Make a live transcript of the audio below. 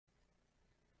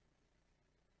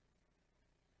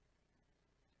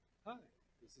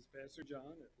This is Pastor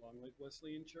John at Long Lake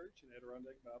Wesleyan Church and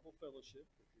Adirondack Bible Fellowship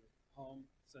with your Palm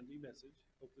Sunday message.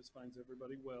 Hope this finds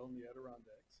everybody well in the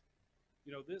Adirondacks.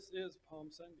 You know, this is Palm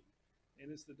Sunday,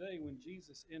 and it's the day when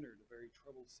Jesus entered a very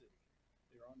troubled city.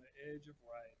 They were on the edge of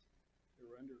riot. They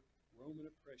were under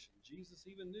Roman oppression. Jesus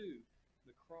even knew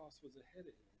the cross was ahead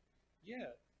of him.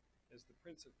 Yet, as the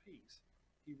Prince of Peace,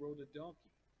 he rode a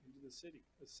donkey into the city,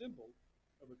 a symbol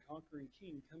of a conquering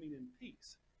king coming in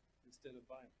peace instead of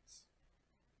violence.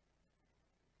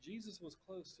 Jesus was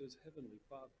close to his heavenly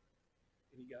Father,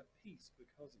 and he got peace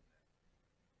because of that.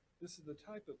 This is the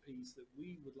type of peace that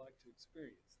we would like to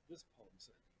experience this Palm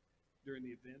Sunday during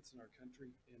the events in our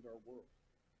country and our world.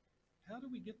 How do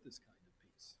we get this kind of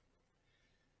peace?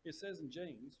 It says in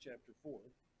James chapter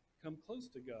 4, "Come close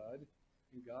to God,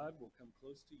 and God will come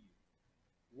close to you.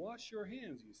 Wash your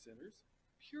hands, you sinners.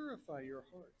 Purify your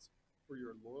hearts, for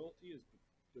your loyalty is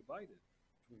divided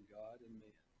between God and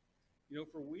man." You know,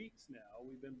 for weeks now,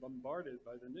 we've been bombarded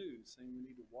by the news saying we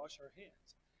need to wash our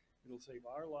hands. It'll save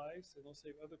our lives, and it'll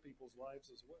save other people's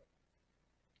lives as well.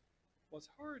 What's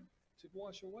hard to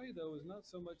wash away, though, is not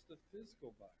so much the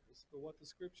physical virus, but what the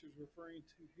scripture is referring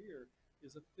to here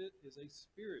is a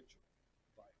spiritual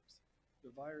virus.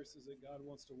 The virus is that God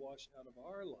wants to wash out of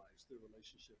our lives the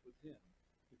relationship with Him,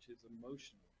 which is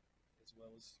emotional as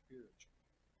well as spiritual.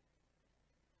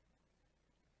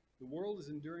 The world is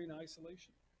enduring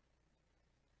isolation.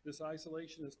 This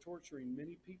isolation is torturing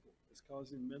many people. It's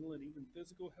causing mental and even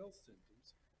physical health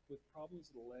symptoms with problems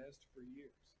that will last for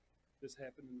years. This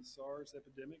happened in the SARS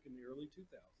epidemic in the early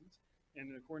 2000s,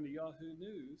 and according to Yahoo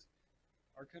News,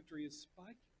 our country is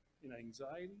spiking in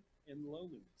anxiety and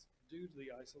loneliness due to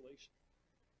the isolation.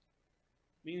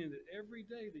 Meaning that every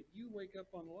day that you wake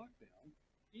up on lockdown,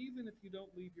 even if you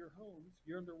don't leave your homes,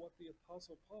 you're under what the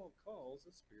Apostle Paul calls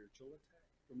a spiritual attack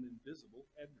from an invisible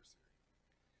adversary.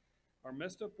 Our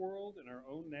messed up world and our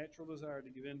own natural desire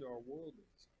to give in to our worldly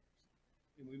desires.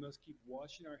 And we must keep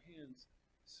washing our hands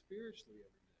spiritually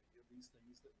every day of these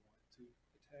things that want to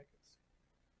attack us.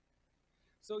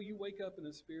 So you wake up in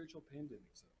a spiritual pandemic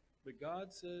zone, but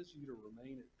God says you to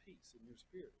remain at peace in your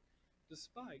spirit,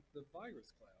 despite the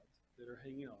virus clouds that are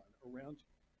hanging on around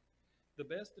you. The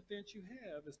best defense you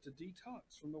have is to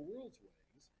detox from the world's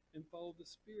ways and follow the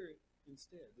Spirit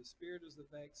instead. The Spirit is the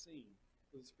vaccine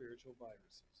for the spiritual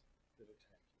viruses that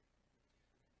attack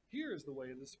you. Here is the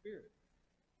way of the Spirit.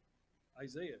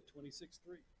 Isaiah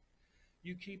 26:3.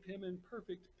 "You keep him in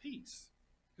perfect peace,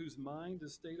 whose mind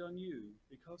is stayed on you,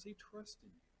 because he trusts in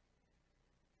you."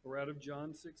 Or out of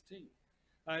John 16.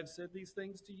 "I have said these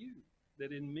things to you,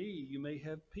 that in me you may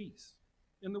have peace.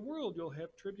 In the world you'll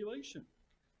have tribulation,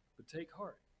 but take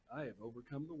heart, I have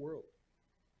overcome the world."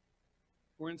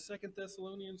 Or in 2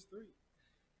 Thessalonians 3.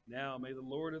 "Now may the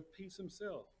Lord of peace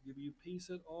himself give you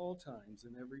peace at all times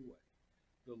in every way.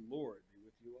 The Lord be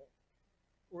with you all."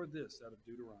 Or this out of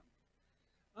Deuteronomy.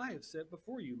 "I have set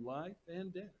before you life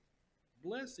and death,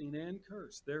 blessing and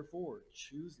curse. Therefore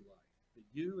choose life, that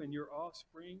you and your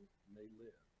offspring may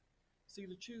live." See,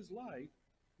 to choose life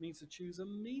means to choose a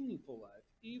meaningful life,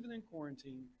 even in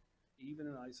quarantine, even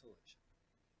in isolation.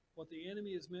 What the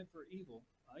enemy is meant for evil,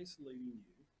 isolating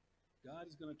you, God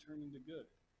is going to turn into good,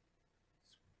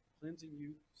 cleansing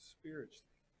you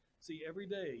spiritually. See, every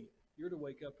day you're to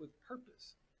wake up with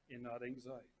purpose and not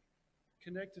anxiety.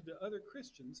 Connected to other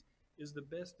Christians is the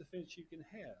best defense you can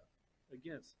have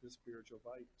against this spiritual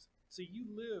virus. See, you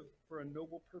live for a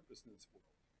noble purpose in this world.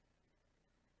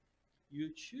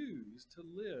 You choose to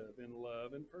live in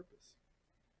love and purpose.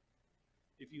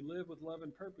 If you live with love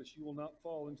and purpose, you will not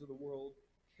fall into the world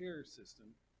care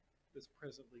system that's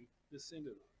presently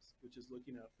descended on us, which is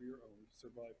looking out for your own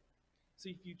survival.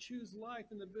 See, if you choose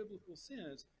life in the biblical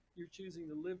sense, you're choosing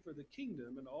to live for the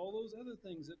kingdom and all those other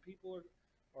things that people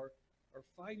are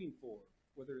fighting for,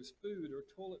 whether it's food or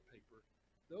toilet paper.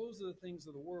 Those are the things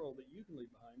of the world that you can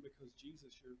leave behind because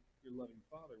Jesus, your loving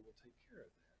Father, will take care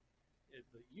of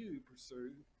that. But you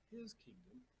pursue His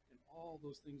kingdom, and all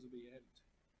those things will be added to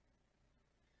you.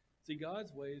 See,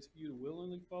 God's way is for you to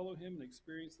willingly follow Him and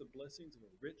experience the blessings of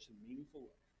a rich and meaningful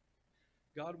life.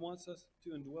 God wants us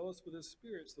to indwell us with His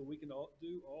Spirit so we can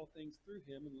do all things through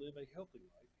Him and live a healthy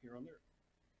life here on earth.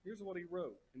 Here's what He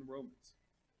wrote in Romans.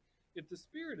 "If the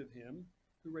Spirit of Him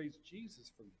who raised Jesus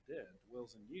from the dead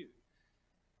dwells in you,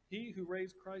 He who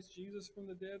raised Christ Jesus from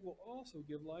the dead will also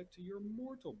give life to your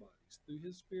mortal bodies through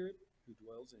His Spirit who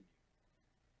dwells in you."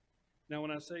 Now,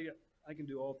 when I say I can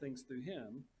do all things through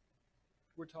Him,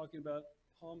 we're talking about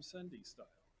Palm Sunday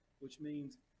style, which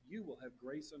means you will have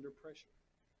grace under pressure.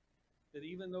 That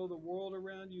even though the world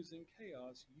around you is in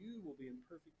chaos, you will be in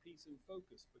perfect peace and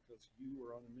focus because you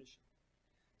are on a mission.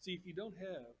 See, if you don't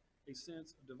have a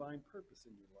sense of divine purpose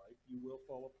in your life, you will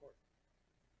fall apart.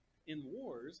 In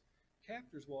wars,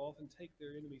 captors will often take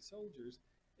their enemy soldiers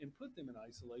and put them in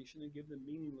isolation and give them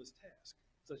meaningless tasks,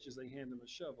 such as they hand them a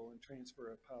shovel and transfer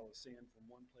a pile of sand from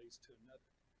one place to another.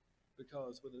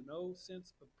 Because with no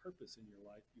sense of purpose in your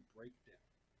life, you break down.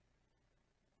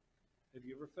 Have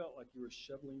you ever felt like you were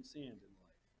shoveling sand in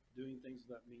life, doing things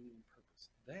without meaning and purpose?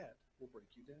 That will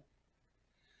break you down.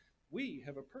 We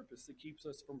have a purpose that keeps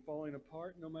us from falling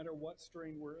apart no matter what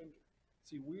strain we're under.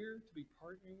 See, we're to be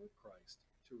partnering with Christ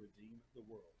to redeem the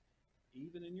world,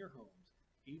 even in your homes,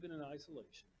 even in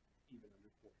isolation, even under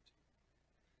quarantine.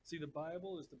 See, the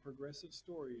Bible is the progressive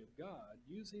story of God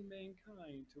using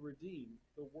mankind to redeem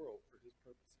the world for his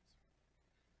purposes.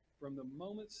 From the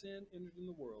moment sin entered in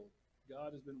the world,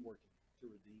 God has been working to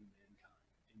redeem mankind,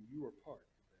 and you are part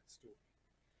of that story.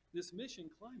 This mission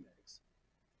climaxed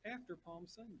after Palm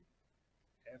Sunday,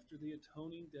 after the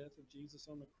atoning death of Jesus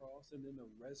on the cross, and then the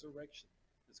resurrection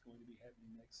that's going to be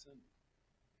happening next Sunday.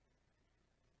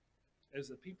 As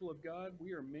the people of God,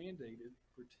 we are mandated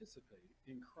to participate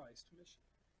in Christ's mission.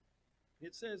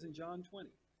 It says in John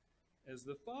 20, "As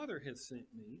the Father has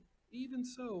sent me, even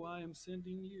so I am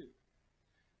sending you."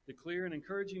 The clear and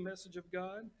encouraging message of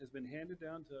God has been handed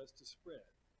down to us to spread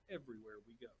everywhere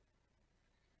we go.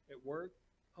 At work,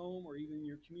 home, or even in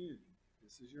your community,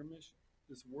 this is your mission.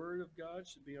 This word of God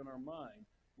should be on our mind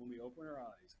when we open our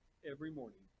eyes every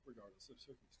morning, regardless of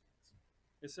circumstance.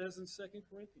 It says in 2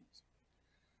 Corinthians,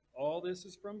 "All this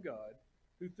is from God,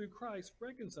 who through Christ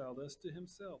reconciled us to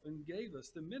himself and gave us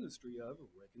the ministry of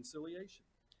reconciliation."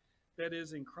 That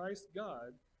is, in Christ,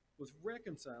 God was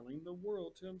reconciling the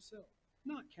world to himself,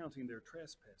 not counting their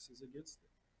trespasses against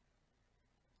them,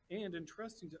 and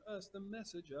entrusting to us the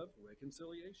message of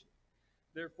reconciliation.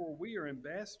 Therefore, we are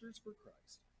ambassadors for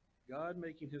Christ, God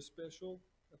making his special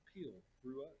appeal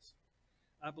through us.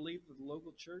 I believe that the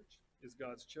local church is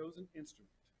God's chosen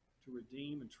instrument to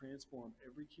redeem and transform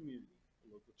every community the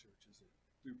local church is in,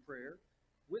 through prayer,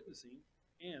 witnessing,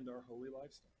 and our holy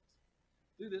lifestyles.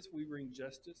 Through this, we bring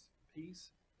justice,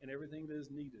 peace, and everything that is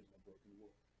needed in a broken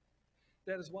world.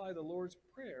 That is why the Lord's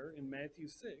Prayer in Matthew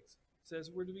 6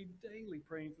 says we're to be daily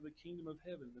praying for the kingdom of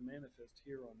heaven to manifest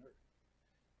here on earth.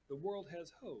 The world has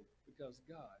hope because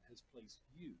God has placed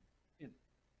you in it.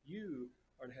 You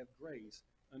are to have grace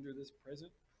under this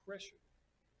present pressure.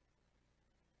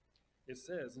 It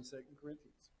says in 2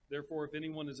 Corinthians, "Therefore, if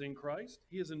anyone is in Christ,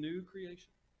 he is a new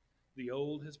creation. The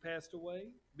old has passed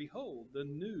away. Behold, the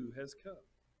new has come."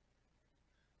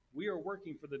 We are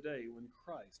working for the day when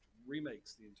Christ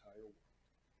remakes the entire world.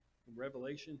 In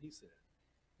Revelation, he said,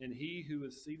 "And he who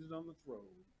is seated on the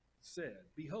throne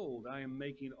said, Behold, I am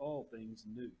making all things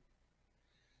new."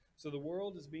 So the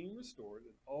world is being restored,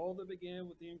 and all that began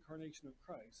with the incarnation of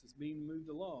Christ is being moved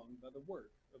along by the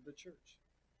work of the church.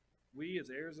 We,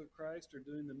 as heirs of Christ, are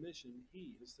doing the mission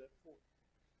he has set forth.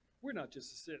 We're not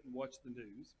just to sit and watch the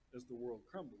news as the world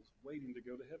crumbles, waiting to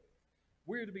go to heaven.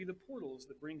 We're to be the portals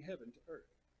that bring heaven to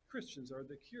earth. Christians are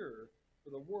the cure for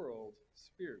the world's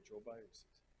spiritual viruses.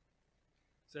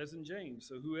 It says in James,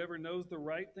 "So whoever knows the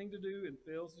right thing to do and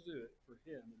fails to do it, for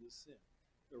him it is sin."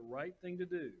 The right thing to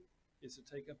do is to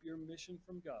take up your mission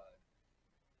from God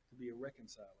to be a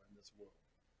reconciler in this world,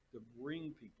 to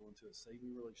bring people into a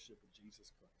saving relationship with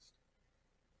Jesus Christ.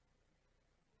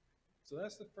 So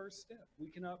that's the first step. We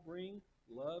cannot bring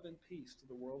love and peace to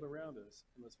the world around us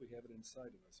unless we have it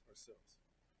inside of us ourselves.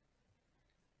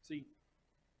 See,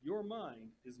 your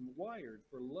mind is wired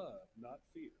for love, not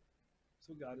fear.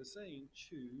 So God is saying,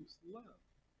 choose love.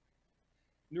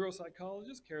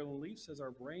 Neuropsychologist Carolyn Leaf says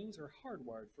our brains are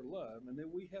hardwired for love and that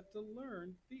we have to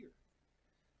learn fear.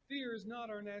 Fear is not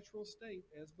our natural state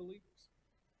as believers.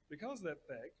 Because of that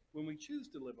fact, when we choose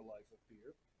to live a life of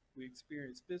fear, we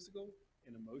experience physical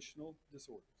and emotional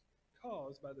disorders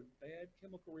caused by the bad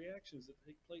chemical reactions that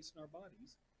take place in our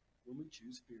bodies when we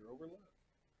choose fear over love.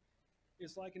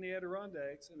 It's like in the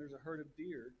Adirondacks and there's a herd of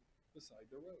deer beside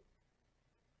the road.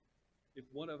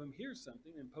 If one of them hears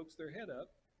something and pokes their head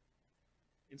up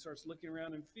and starts looking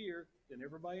around in fear, then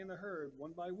everybody in the herd,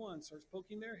 one by one, starts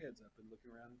poking their heads up and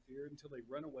looking around in fear until they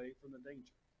run away from the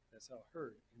danger. That's how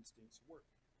herd instincts work.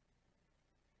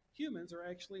 Humans are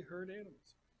actually herd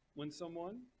animals. When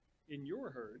someone in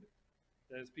your herd,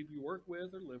 that is people you work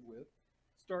with or live with,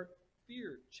 start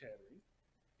fear chattering,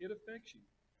 it affects you.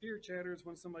 Fear chatter is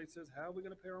when somebody says, "How are we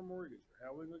going to pay our mortgage?" Or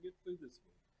 "How are we going to get food this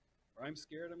week?" Or "I'm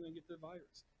scared I'm going to get the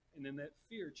virus." And then that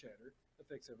fear chatter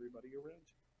affects everybody around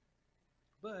you.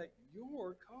 But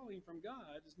your calling from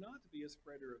God is not to be a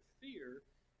spreader of fear,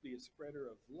 be a spreader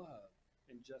of love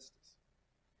and justice.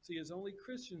 See, as only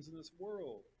Christians in this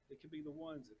world that can be the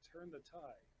ones that turn the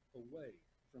tide away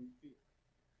from fear.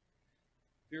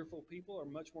 Fearful people are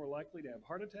much more likely to have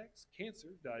heart attacks,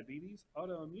 cancer, diabetes,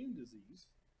 autoimmune disease,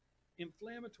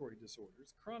 inflammatory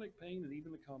disorders, chronic pain, and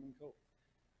even the common cold.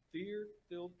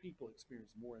 Fear-filled people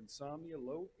experience more insomnia,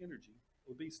 low energy,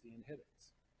 obesity, and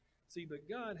headaches. See, but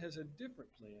God has a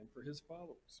different plan for his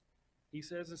followers. He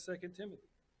says in 2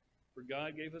 Timothy, "For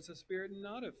God gave us a spirit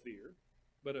not of fear,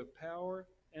 but of power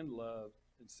and love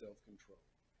and self-control."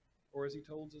 Or as he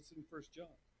told us in 1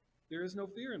 John, "There is no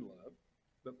fear in love,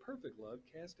 but perfect love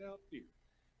casts out fear.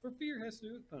 For fear has to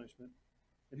do with punishment,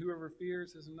 and whoever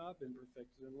fears has not been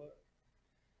perfected in love."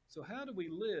 So how do we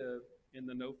live in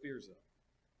the no-fear zone?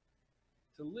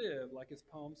 To live like it's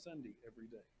Palm Sunday every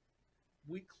day.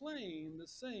 We claim the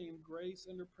same grace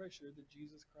under pressure that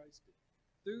Jesus Christ did.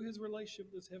 Through his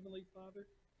relationship with his Heavenly Father,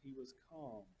 he was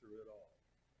calm through it all.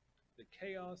 The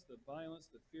chaos, the violence,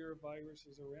 the fear of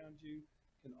viruses around you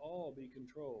can all be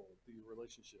controlled through your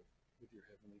relationship with your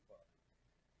Heavenly Father.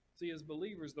 See, as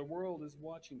believers, the world is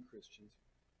watching Christians,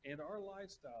 and our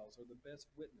lifestyles are the best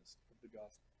witness of the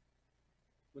gospel.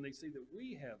 When they see that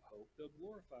we have hope, they'll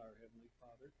glorify our Heavenly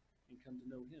Father and come to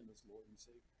know him as Lord and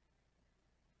Savior.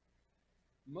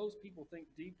 Most people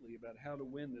think deeply about how to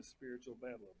win this spiritual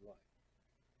battle of life.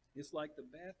 It's like the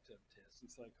bathtub test in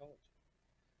psychology.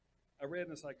 I read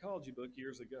in a psychology book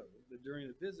years ago that during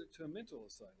a visit to a mental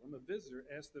asylum, a visitor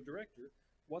asked the director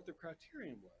what the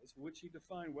criterion was for which he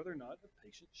defined whether or not a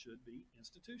patient should be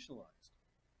institutionalized.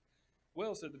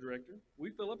 "Well," said the director,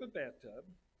 "we fill up a bathtub,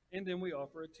 and then we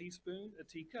offer a teaspoon, a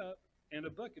teacup, and a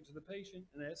bucket to the patient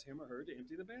and ask him or her to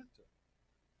empty the bathtub."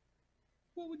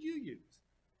 "What would you use?"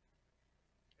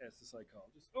 asked the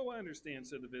psychologist. "Oh, I understand,"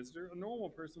 said the visitor. "A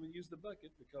normal person would use the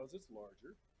bucket because it's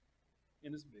larger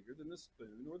and is bigger than the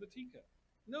spoon or the teacup."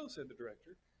 "No," said the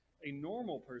director. "A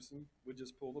normal person would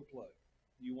just pull the plug.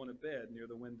 You want a bed near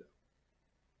the window."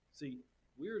 See,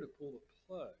 we're to pull the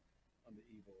plug on the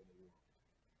evil of the world.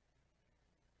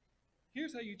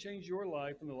 Here's how you change your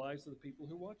life and the lives of the people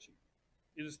who watch you.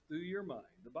 It is through your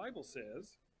mind. The Bible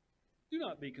says, "Do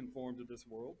not be conformed to this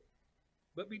world,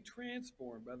 but be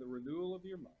transformed by the renewal of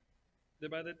your mind, that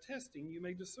by the testing you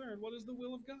may discern what is the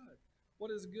will of God,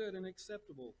 what is good and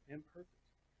acceptable and perfect."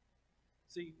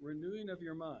 See, renewing of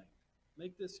your mind.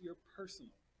 Make this your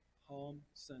personal Palm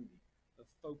Sunday of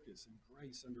focus and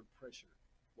grace under pressure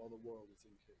while the world is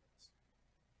in chaos.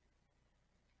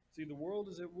 See, the world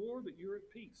is at war, but you're at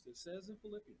peace. It says in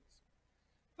Philippians.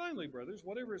 "Finally, brothers,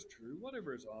 whatever is true,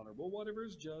 whatever is honorable, whatever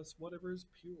is just, whatever is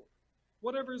pure,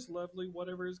 whatever is lovely,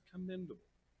 whatever is commendable,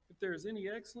 if there is any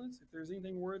excellence, if there is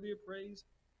anything worthy of praise,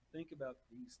 think about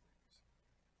these things.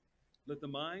 Let the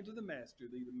mind of the master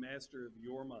be the master of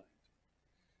your mind."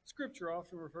 Scripture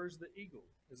often refers to the eagle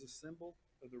as a symbol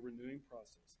of the renewing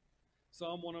process.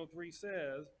 Psalm 103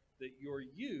 says that your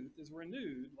youth is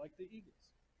renewed like the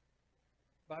eagles.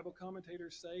 Bible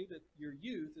commentators say that your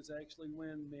youth is actually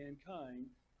when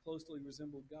mankind closely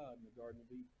resembled God in the Garden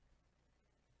of Eden.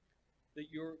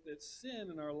 That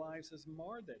sin in our lives has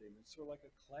marred that image, sort of like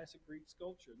a classic Greek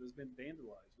sculpture that's been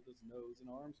vandalized with its nose and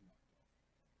arms knocked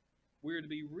off. We are to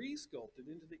be resculpted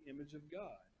into the image of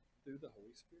God through the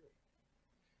Holy Spirit.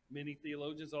 Many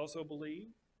theologians also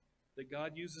believe that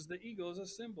God uses the eagle as a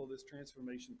symbol of this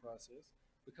transformation process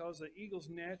because of the eagle's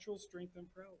natural strength and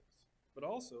prowess, but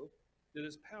also that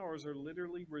his powers are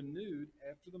literally renewed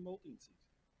after the molting season.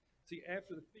 See,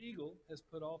 after the eagle has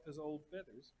put off his old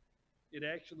feathers, it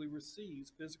actually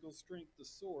receives physical strength to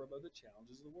soar above the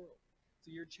challenges of the world.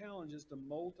 So your challenge is to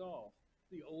molt off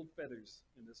the old feathers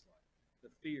in this life, the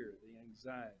fear, the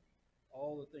anxiety,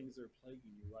 all the things that are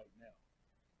plaguing you right now,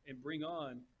 and bring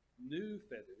on new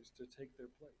feathers to take their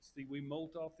place. See, we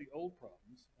molt off the old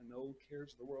problems and the old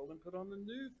cares of the world and put on the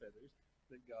new feathers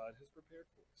that God has prepared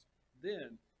for us.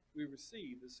 Then we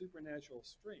receive the supernatural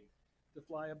strength to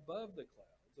fly above the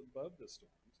clouds, above the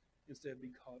storms, instead of be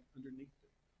caught underneath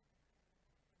them.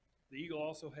 The eagle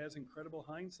also has incredible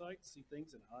hindsight to see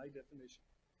things in high definition.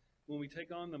 When we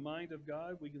take on the mind of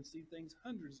God, we can see things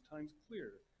hundreds of times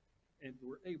clearer, and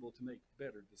we're able to make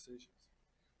better decisions.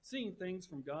 Seeing things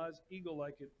from God's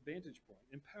eagle-like vantage point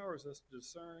empowers us to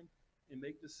discern and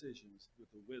make decisions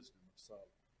with the wisdom of Solomon.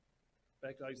 In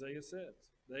fact, Isaiah says,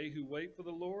 "They who wait for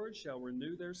the Lord shall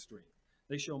renew their strength.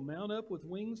 They shall mount up with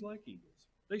wings like eagles.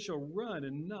 They shall run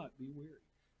and not be weary.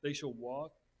 They shall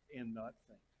walk and not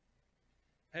faint."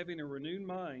 Having a renewed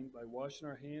mind by washing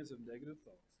our hands of negative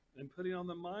thoughts and putting on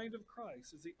the mind of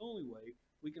Christ is the only way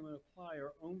we can apply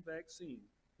our own vaccine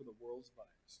for the world's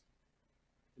virus.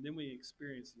 And then we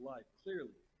experience life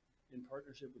clearly in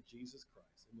partnership with Jesus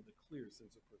Christ and with a clear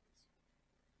sense of purpose.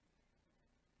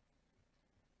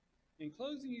 In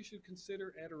closing, you should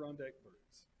consider Adirondack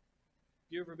birds.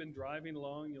 If you've ever been driving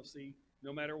along, you'll see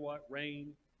no matter what,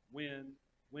 rain, wind,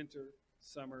 winter,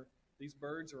 summer, these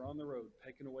birds are on the road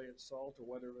pecking away at salt or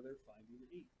whatever they're finding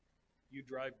to eat. You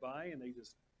drive by and they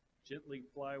just gently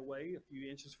fly away a few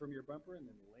inches from your bumper and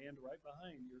then land right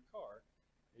behind your car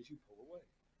as you pull away.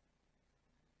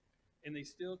 And they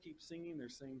still keep singing their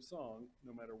same song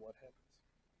no matter what happens.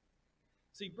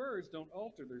 See, birds don't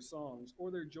alter their songs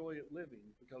or their joy at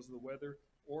living because of the weather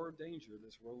or danger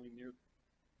that's rolling near them.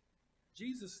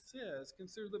 Jesus says,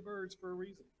 consider the birds for a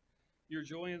reason. Your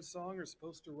joy and song are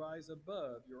supposed to rise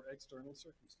above your external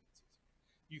circumstances.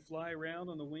 You fly around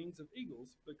on the wings of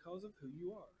eagles because of who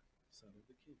you are, son of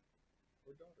the king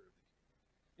or daughter of the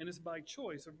king. And it's by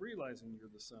choice of realizing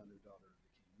you're the son or daughter of the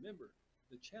king. Remember,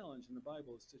 the challenge in the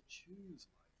Bible is to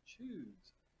choose life,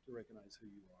 choose to recognize who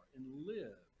you are, and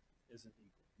live as an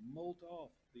eagle. Molt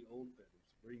off the old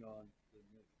feathers, bring on the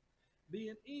new. Be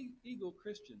an eagle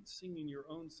Christian, singing your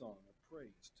own song of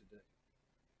praise today.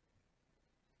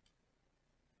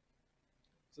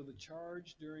 So the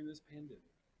charge during this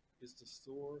pandemic is to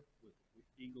soar with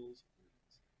eagle's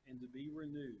wings and to be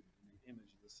renewed in the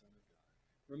image of the Son of God.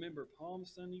 Remember, Palm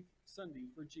Sunday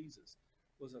for Jesus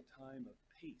was a time of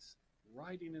peace,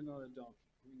 riding in on a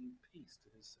donkey, bringing peace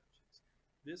to his subjects.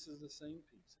 This is the same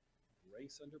peace,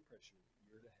 grace under pressure, that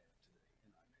you're to have today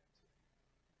and I have today.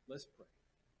 Let's pray.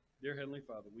 Dear Heavenly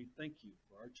Father, we thank you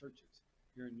for our churches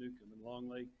here in Newcomb and Long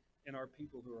Lake and our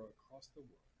people who are across the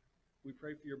world. We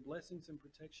pray for your blessings and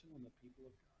protection on the people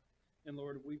of God. And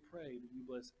Lord, we pray that you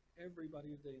bless everybody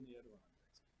today in the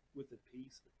Adirondacks with the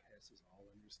peace that passes all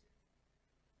understanding.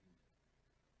 Amen.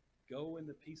 Go in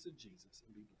the peace of Jesus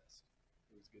and be blessed.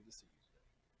 It was good to see you.